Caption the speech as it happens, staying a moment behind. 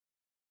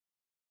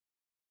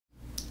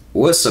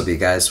What's up you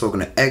guys,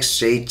 welcome to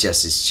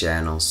XJ6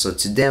 channel. So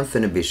today I'm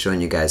finna be showing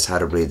you guys how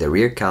to bleed the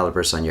rear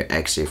calipers on your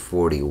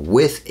XJ40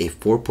 with a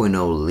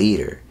 4.0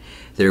 liter.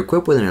 They're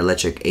equipped with an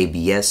electric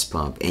ABS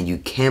pump and you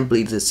can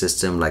bleed the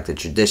system like the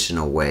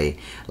traditional way,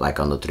 like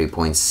on the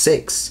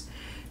 3.6.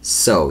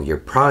 So you're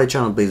probably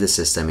trying to bleed the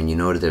system and you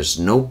know that there's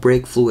no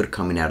brake fluid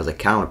coming out of the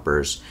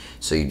calipers.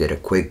 So you did a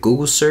quick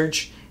Google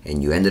search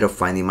and you ended up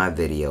finding my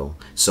video.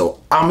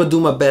 So I'm gonna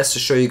do my best to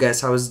show you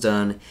guys how it's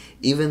done.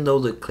 Even though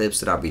the clips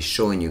that I'll be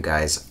showing you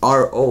guys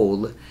are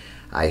old,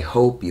 I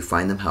hope you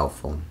find them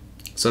helpful.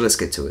 So let's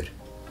get to it.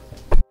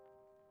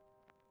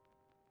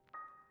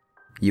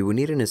 You will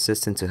need an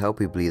assistant to help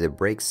you bleed the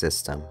brake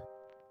system.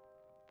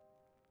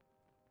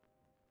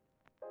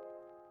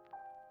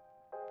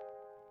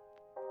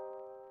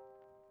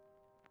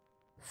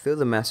 Fill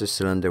the master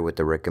cylinder with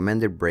the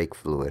recommended brake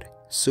fluid,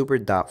 Super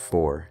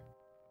 .4.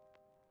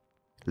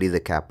 Leave the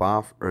cap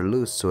off or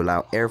loose to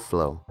allow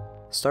airflow.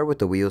 Start with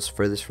the wheels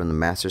furthest from the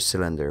master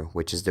cylinder,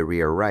 which is the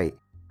rear right.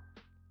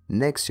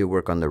 Next you'll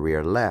work on the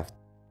rear left,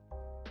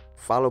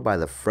 followed by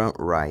the front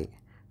right.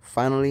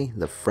 Finally,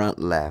 the front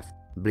left.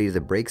 Bleed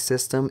the brake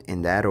system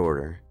in that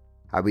order.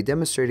 I'll be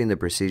demonstrating the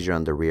procedure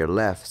on the rear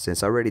left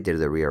since I already did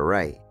the rear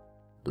right.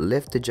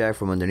 Lift the jack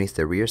from underneath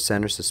the rear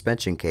center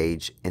suspension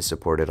cage and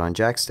support it on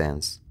jack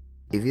stands.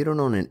 If you don't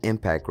own an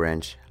impact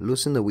wrench,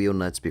 loosen the wheel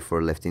nuts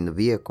before lifting the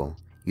vehicle.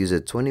 Use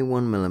a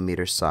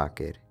 21mm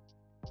socket.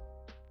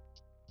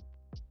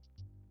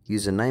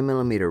 Use a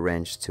 9mm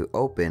wrench to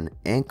open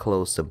and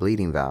close the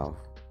bleeding valve.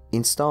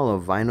 Install a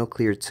vinyl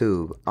clear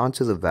tube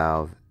onto the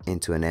valve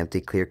into an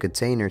empty clear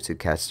container to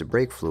catch the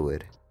brake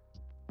fluid.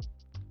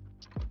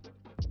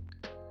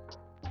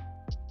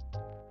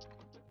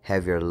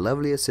 Have your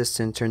lovely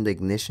assistant turn the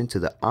ignition to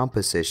the on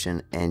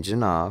position,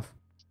 engine off.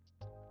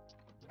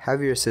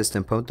 Have your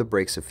assistant pump the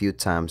brakes a few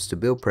times to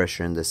build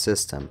pressure in the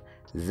system,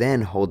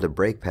 then hold the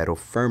brake pedal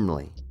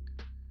firmly.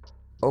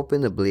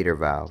 Open the bleeder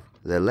valve.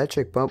 The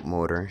electric pump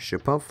motor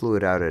should pump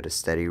fluid out at a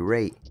steady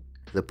rate.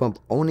 The pump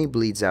only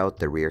bleeds out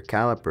the rear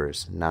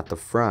calipers, not the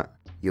front.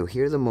 You'll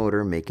hear the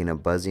motor making a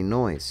buzzing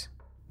noise.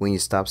 When you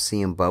stop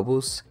seeing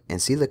bubbles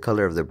and see the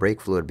color of the brake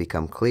fluid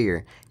become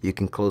clear, you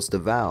can close the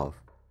valve.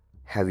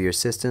 Have your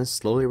assistant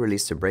slowly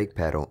release the brake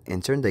pedal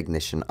and turn the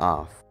ignition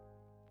off.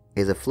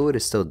 If the fluid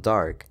is still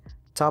dark,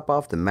 top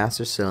off the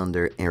master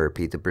cylinder and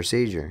repeat the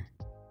procedure.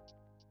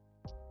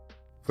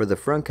 For the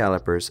front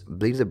calipers,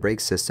 bleed the brake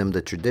system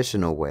the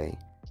traditional way.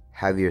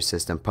 Have your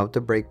system pump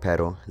the brake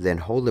pedal, then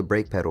hold the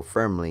brake pedal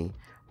firmly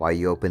while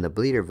you open the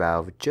bleeder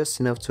valve just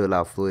enough to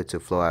allow fluid to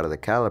flow out of the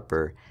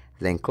caliper,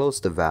 then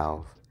close the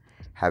valve.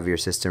 Have your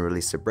system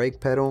release the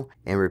brake pedal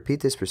and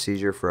repeat this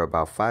procedure for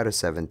about 5 to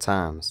 7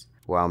 times,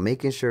 while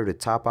making sure to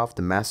top off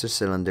the master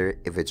cylinder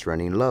if it's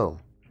running low.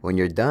 When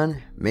you're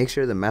done, make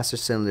sure the master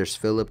cylinders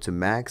fill up to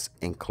max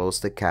and close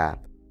the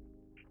cap.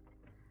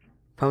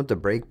 Pump the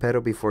brake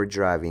pedal before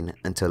driving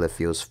until it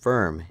feels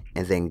firm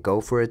and then go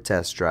for a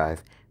test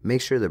drive. Make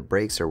sure the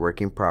brakes are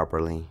working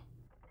properly.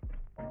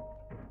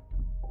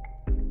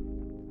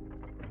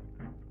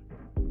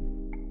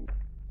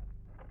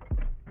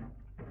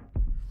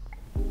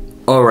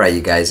 Alright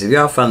you guys, if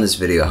y'all found this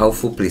video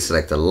helpful, please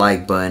select the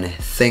like button.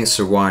 Thanks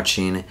for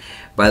watching.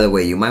 By the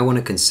way, you might want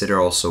to consider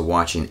also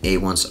watching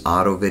A1's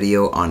auto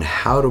video on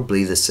how to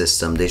bleed the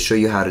system. They show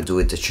you how to do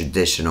it the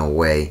traditional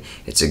way.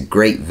 It's a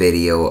great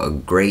video, a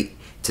great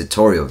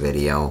tutorial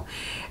video.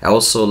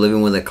 Also,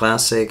 Living with a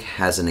Classic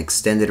has an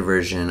extended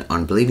version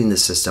on bleeding the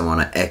system on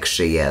an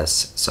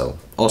XJS, so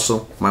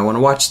also might want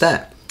to watch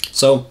that.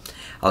 So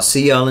I'll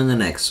see y'all in the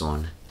next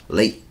one.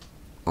 Late.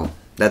 Oh,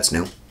 that's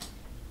new.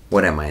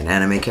 What am I, an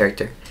anime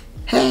character?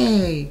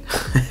 Hey.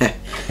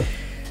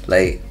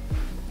 Late.